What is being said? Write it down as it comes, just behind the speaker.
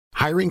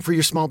Hiring for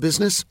your small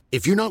business?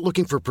 If you're not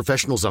looking for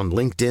professionals on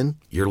LinkedIn,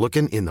 you're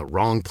looking in the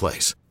wrong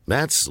place.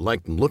 That's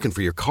like looking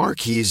for your car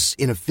keys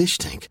in a fish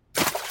tank.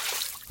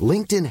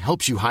 LinkedIn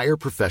helps you hire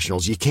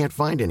professionals you can't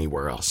find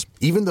anywhere else,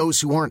 even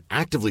those who aren't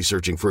actively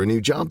searching for a new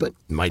job but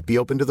might be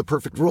open to the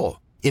perfect role.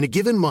 In a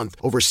given month,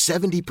 over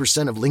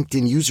 70% of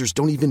LinkedIn users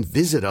don't even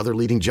visit other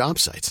leading job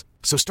sites.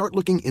 So start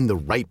looking in the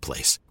right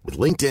place. With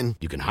LinkedIn,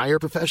 you can hire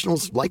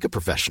professionals like a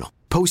professional.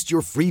 Post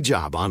your free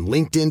job on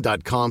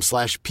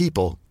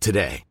linkedin.com/people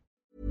today.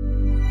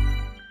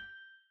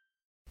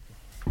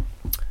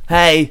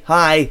 Hey,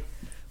 hi.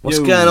 What's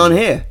going on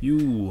here?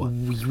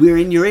 We're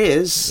in your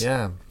ears.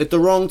 Yeah. At the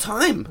wrong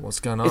time. What's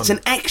going on? It's an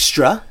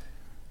extra.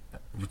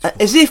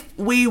 As if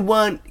we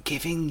weren't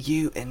giving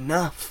you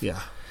enough. Yeah.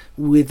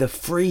 With a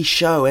free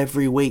show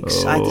every week.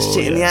 So I had to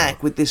sit in the yeah.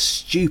 attic with this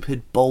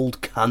stupid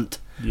bald cunt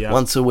Yeah.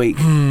 once a week.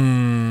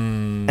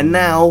 And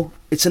now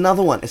it's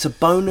another one. It's a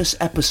bonus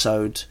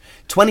episode.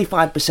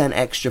 25%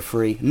 extra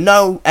free.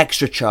 No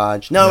extra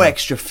charge. No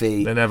extra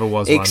fee. There never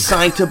was one.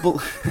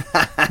 Excitable.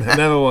 There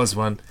never was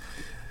one.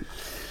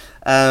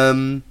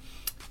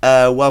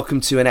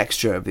 Welcome to an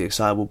extra of the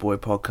Excitable Boy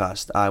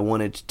podcast. I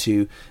wanted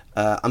to...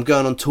 I'm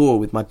going on tour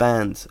with my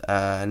band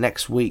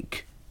next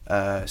week.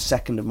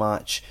 2nd of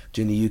March,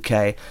 doing the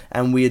UK,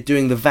 and we are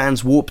doing the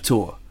Vans Warped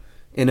Tour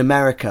in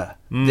America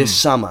this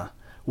summer.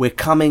 We're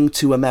coming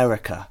to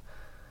America,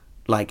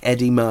 like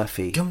Eddie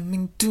Murphy.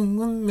 Coming to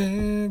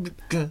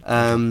America.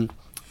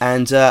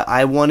 And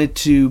I wanted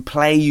to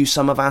play you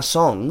some of our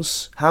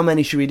songs. How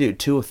many should we do?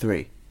 2 or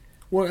 3?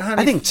 Well,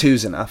 I think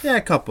 2's enough. Yeah,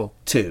 a couple.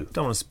 2.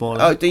 Don't want to spoil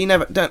it. Oh,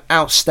 don't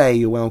outstay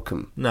your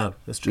welcome. No,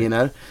 that's true. You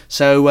know,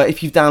 so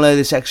if you've downloaded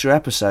this extra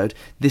episode,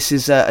 this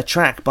is a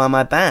track by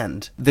my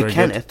band, The Very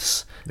good.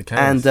 Kenneths, The Kenneths.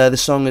 and the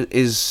song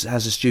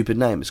has a stupid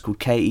name. It's called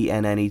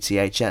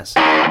Kenneths.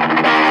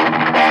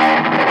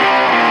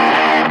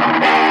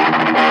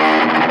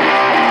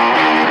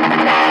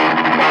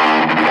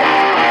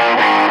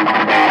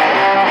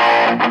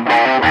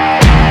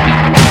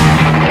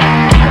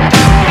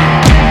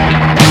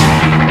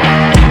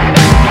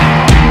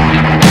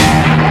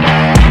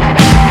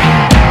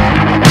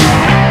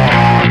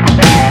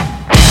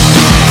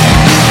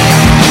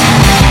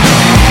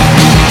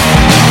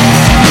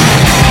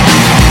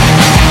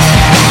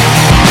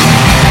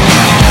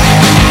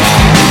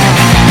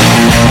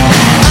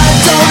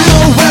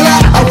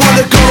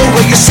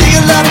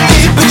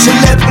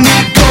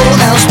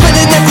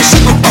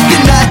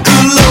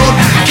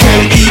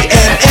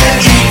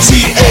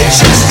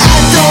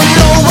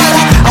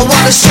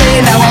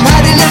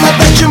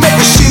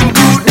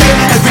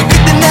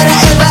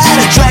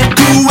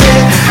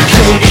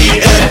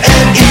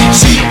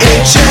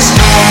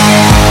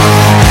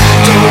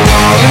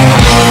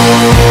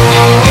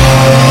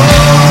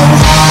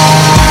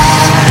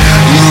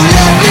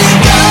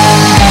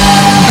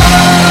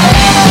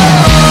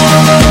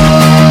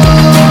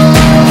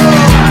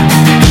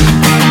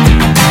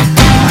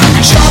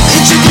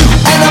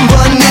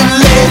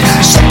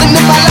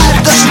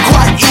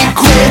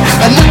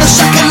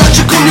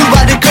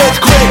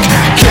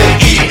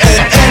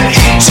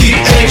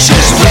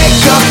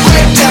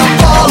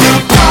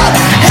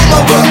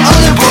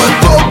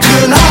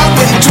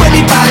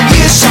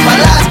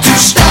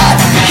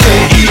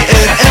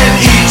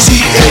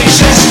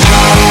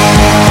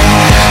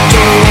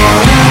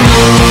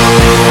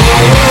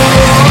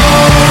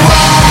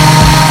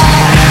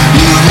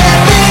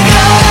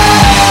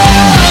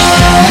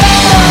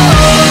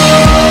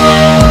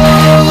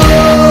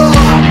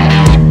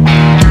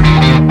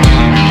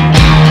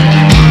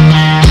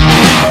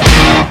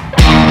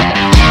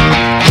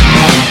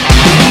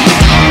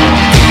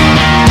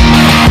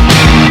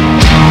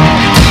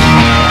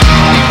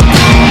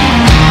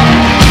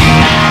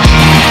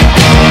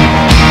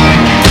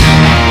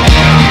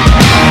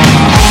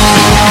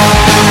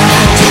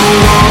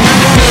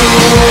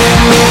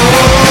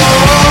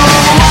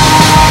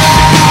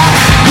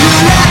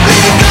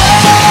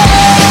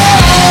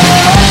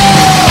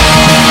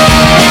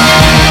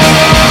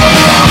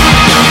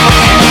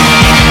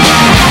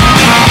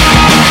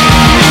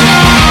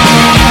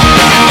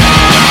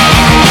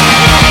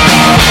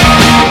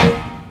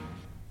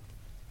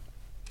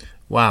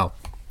 Wow.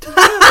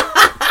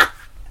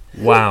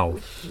 Wow.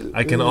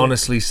 I can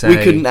honestly say... We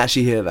couldn't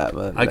actually hear that,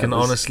 but... I can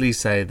honestly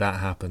say that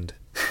happened.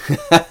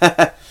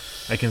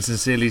 I can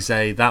sincerely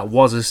say that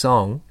was a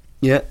song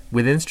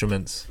with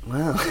instruments.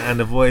 Wow. And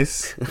a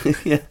voice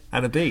Yeah.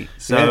 and a beat.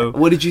 So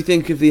What did you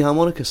think of the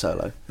harmonica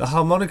solo? the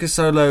harmonica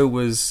solo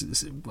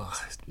was...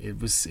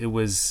 It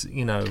was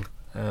you know,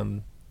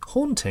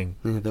 haunting.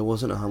 Yeah, there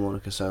wasn't a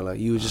harmonica solo.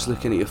 You were just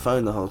looking at your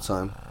phone the whole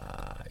time.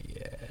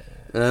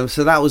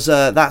 So that was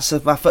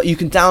you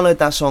can download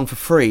that song for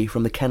free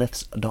from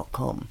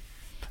thekenneths.com.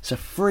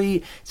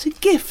 It's a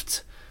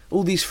gift.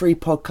 All these free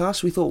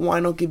podcasts, we thought, why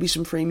not give you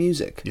some free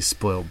music? You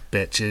spoiled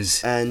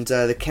bitches. And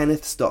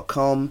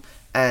thekenneths.com,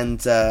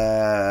 and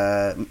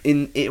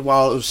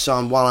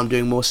while I'm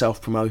doing more self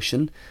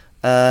promotion,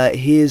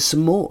 here's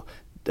some more.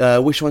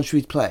 Which one should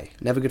we play?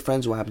 Never Good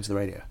Friends or What Happened to the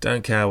Radio?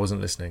 Don't care, I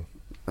wasn't listening.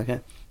 Okay.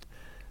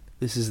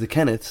 This is the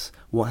Kenneths.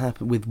 What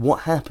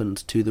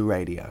happened to the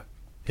radio?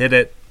 Hit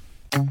it.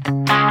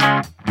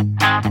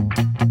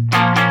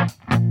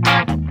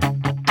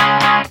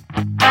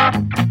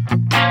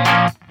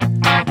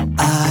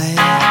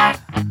 I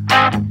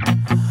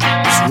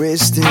was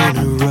raised in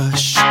a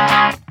rush.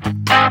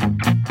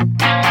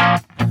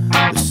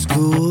 The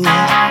school,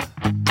 I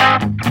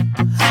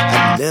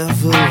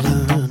never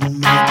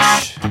learned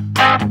much.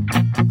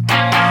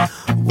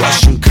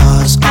 Washing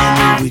cars on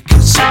the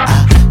weekends so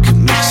I could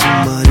make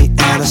some money,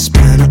 and I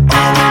spent it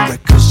all on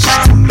records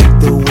just to make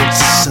the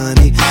winter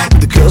sunny.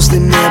 The girls, they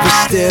never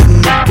stared,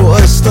 and the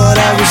boys thought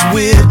I was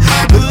weird,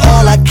 but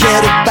all I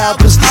cared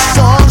about was the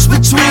songs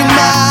between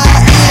my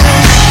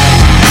ears.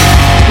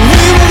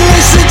 We would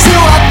listen to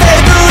our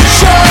favorite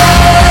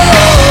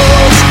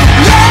shows.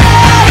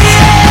 Yeah,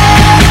 yeah.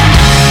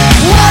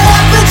 What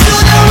happened to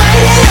the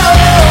radio?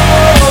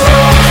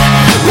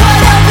 What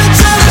happened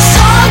to the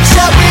songs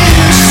that we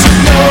used to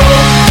know?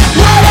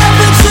 What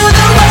happened to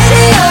the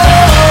radio?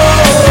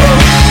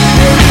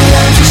 Maybe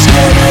I'm just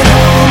getting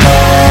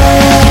older.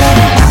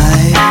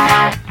 I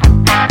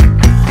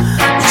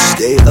would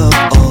stay up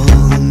all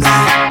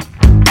night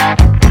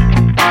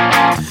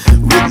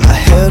with my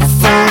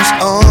headphones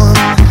on.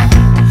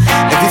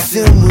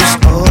 Everything was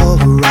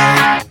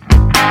alright.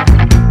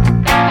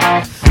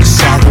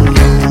 Sat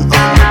alone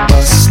on the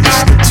bus,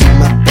 listening to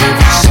my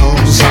favorite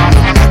songs. And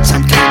when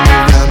nighttime came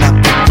around, I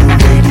put the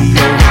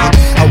radio on.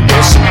 I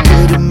wasn't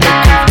good at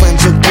making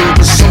friends or good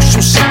in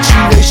social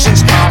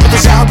situations, but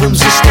those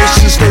albums and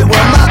stations, they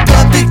were my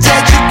perfect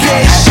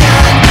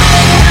education.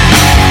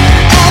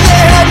 And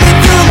they helped me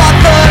through my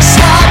first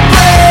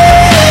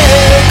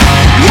heartbreak.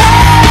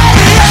 Yeah,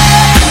 yeah.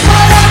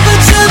 What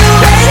happened to the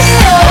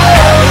radio?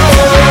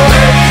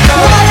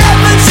 What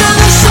happened to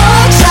the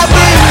songs that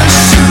we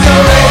used to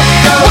know?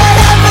 What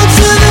happened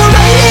to the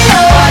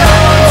radio?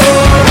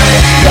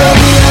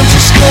 Maybe I'm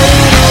just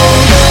getting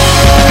older.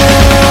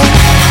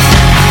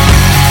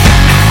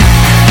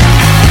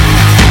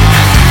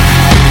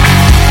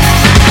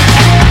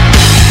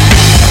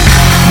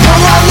 No,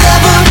 I'll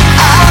never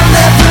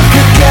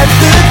forget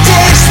the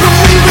days when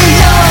we were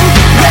young,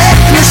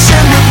 reckless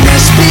and would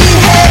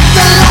misbehave.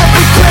 The life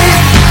we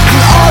craved,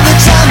 and all the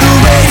time the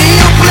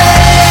radio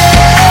played.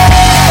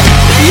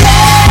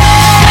 Yeah.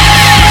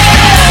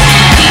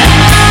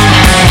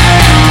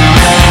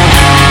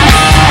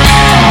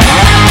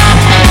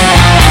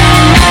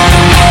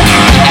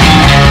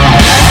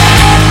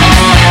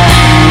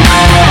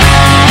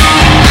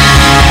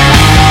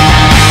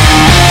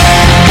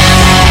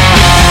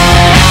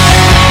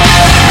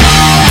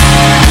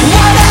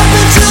 What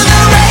happened to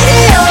the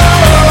radio?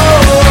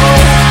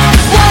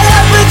 What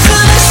happened to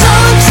the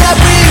songs that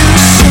we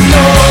used to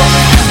know?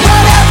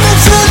 What happened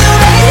to the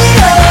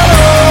radio?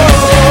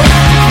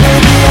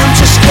 Maybe I'm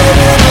just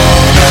getting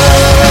older.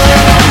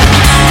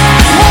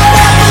 What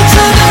happened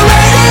to the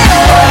radio?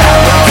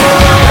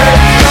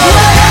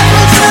 What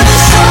happened to the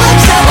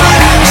songs that we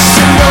used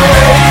to know?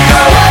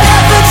 What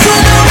happened to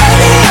the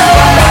radio?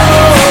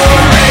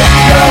 Maybe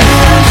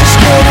I'm just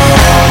getting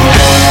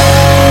older.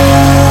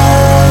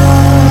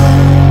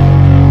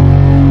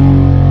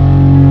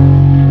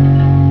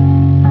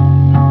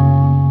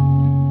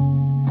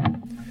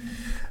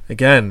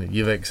 Again,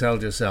 you've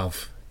excelled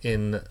yourself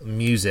in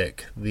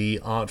music, the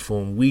art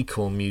form we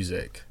call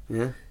music.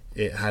 Yeah.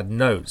 It had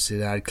notes,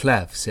 it had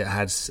clefs, it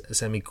had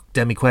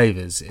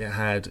demi-quavers, it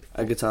had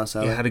A guitar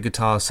solo. It had a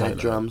guitar solo. Had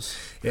drums.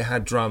 It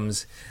had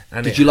drums.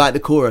 And Did you like the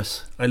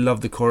chorus? I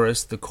love the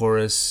chorus. The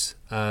chorus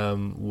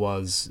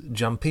was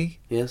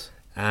jumpy Yes.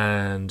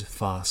 and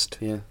fast.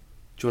 Yeah.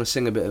 Do you want to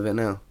sing a bit of it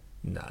now?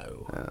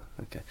 No. Oh,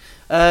 okay.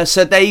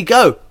 So there you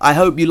go. I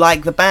hope you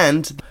like the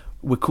band.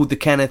 We're called the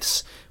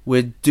Kenneths.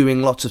 We're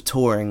doing lots of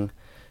touring.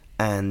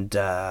 And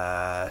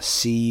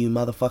see you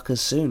motherfuckers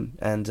soon.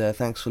 And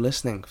thanks for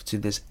listening to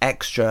this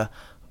extra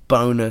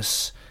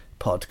bonus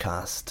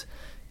podcast.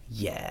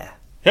 Yeah.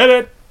 Hit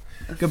it!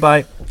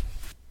 Goodbye.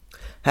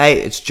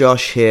 Hey, it's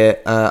Josh here.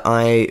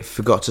 I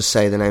forgot to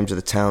say the names of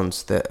the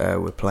towns that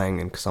we're playing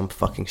in because I'm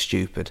fucking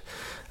stupid.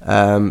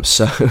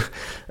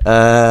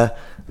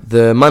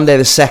 The Monday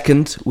the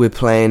 2nd, we're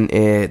playing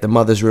the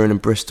Mother's Ruin in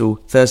Bristol.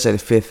 Thursday the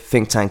 5th,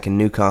 Think Tank in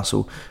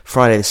Newcastle.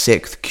 Friday the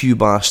 6th,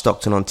 Q-Bar,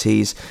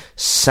 Stockton-on-Tees.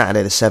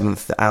 Saturday the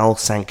 7th, the Owl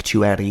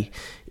Sanctuary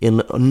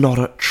in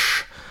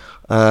Norwich.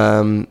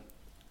 And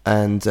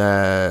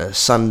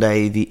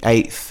Sunday the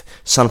 8th,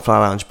 Sunflower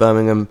Lounge,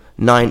 Birmingham.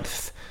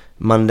 9th,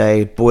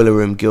 Monday, Boiler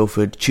Room,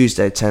 Guildford.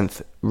 Tuesday the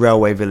 10th,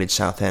 Railway Village,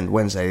 Southend.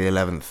 Wednesday the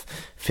 11th,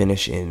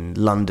 finish in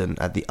London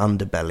at the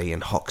Underbelly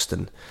in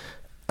Hoxton.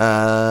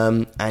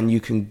 And you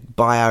can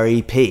buy our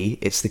EP,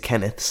 it's the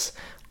Kenneths,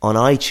 on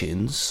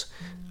iTunes,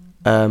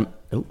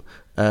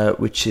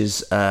 which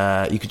is,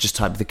 you could just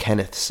type the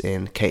Kenneths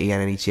in,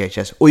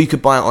 Kenneths, or you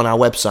could buy it on our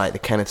website,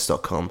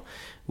 thekenneths.com,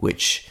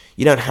 which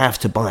you don't have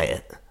to buy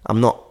it. I'm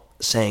not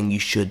saying you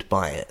should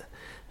buy it,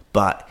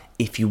 but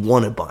if you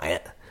want to buy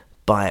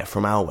it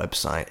from our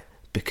website,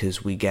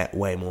 because we get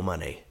way more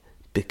money,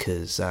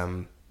 because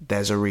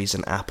there's a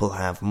reason Apple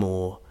have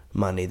more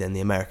money than the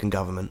American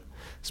government.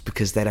 It's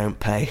because they don't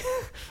pay.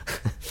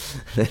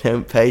 They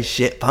don't pay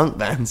shit punk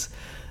bands.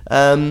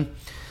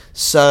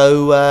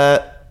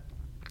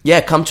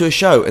 Yeah, come to a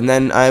show. And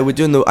then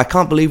I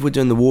can't believe we're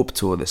doing the Warped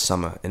Tour this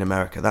summer in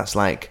America. That's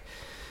like,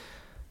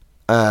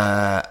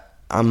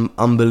 I'm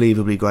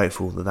unbelievably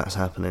grateful that that's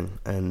happening,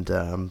 and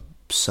I'm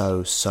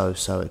so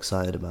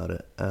excited about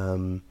it.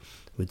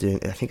 We're doing,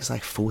 I think it's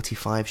like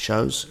 45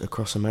 shows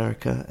across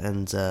America,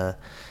 and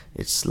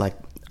it's like,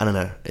 I don't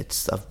know,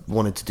 I've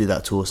wanted to do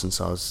that tour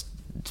since I was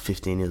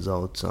 15 years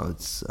old, so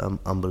it's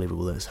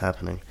unbelievable that it's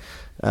happening.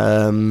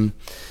 But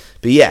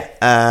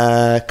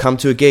yeah, come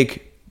to a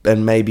gig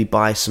and maybe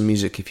buy some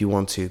music if you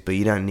want to, but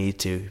you don't need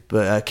to.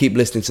 But keep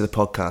listening to the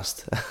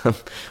podcast.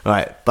 All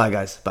right, bye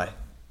guys, bye.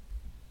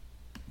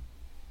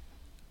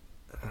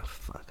 Oh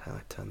fuck, how do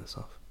I turn this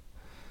off?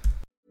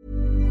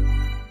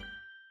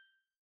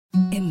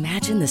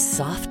 Imagine the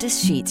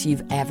softest sheets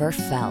you've ever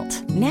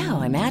felt.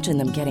 Now imagine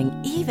them getting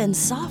even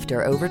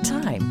softer over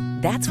time.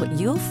 That's what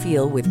you'll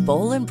feel with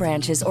Boll &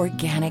 Branch's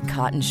organic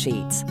cotton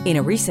sheets. In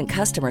a recent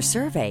customer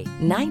survey,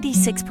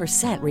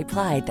 96%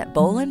 replied that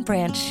Boll &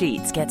 Branch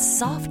sheets get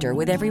softer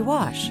with every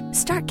wash.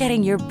 Start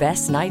getting your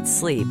best night's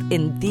sleep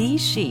in these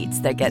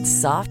sheets that get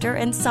softer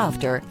and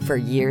softer for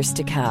years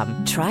to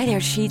come. Try their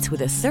sheets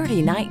with a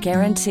 30-night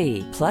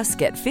guarantee. Plus,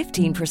 get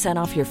 15%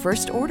 off your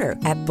first order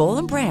at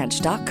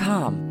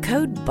bollandbranch.com.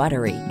 Code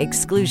BUTTERY.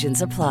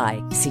 Exclusions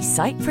apply. See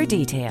site for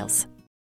details.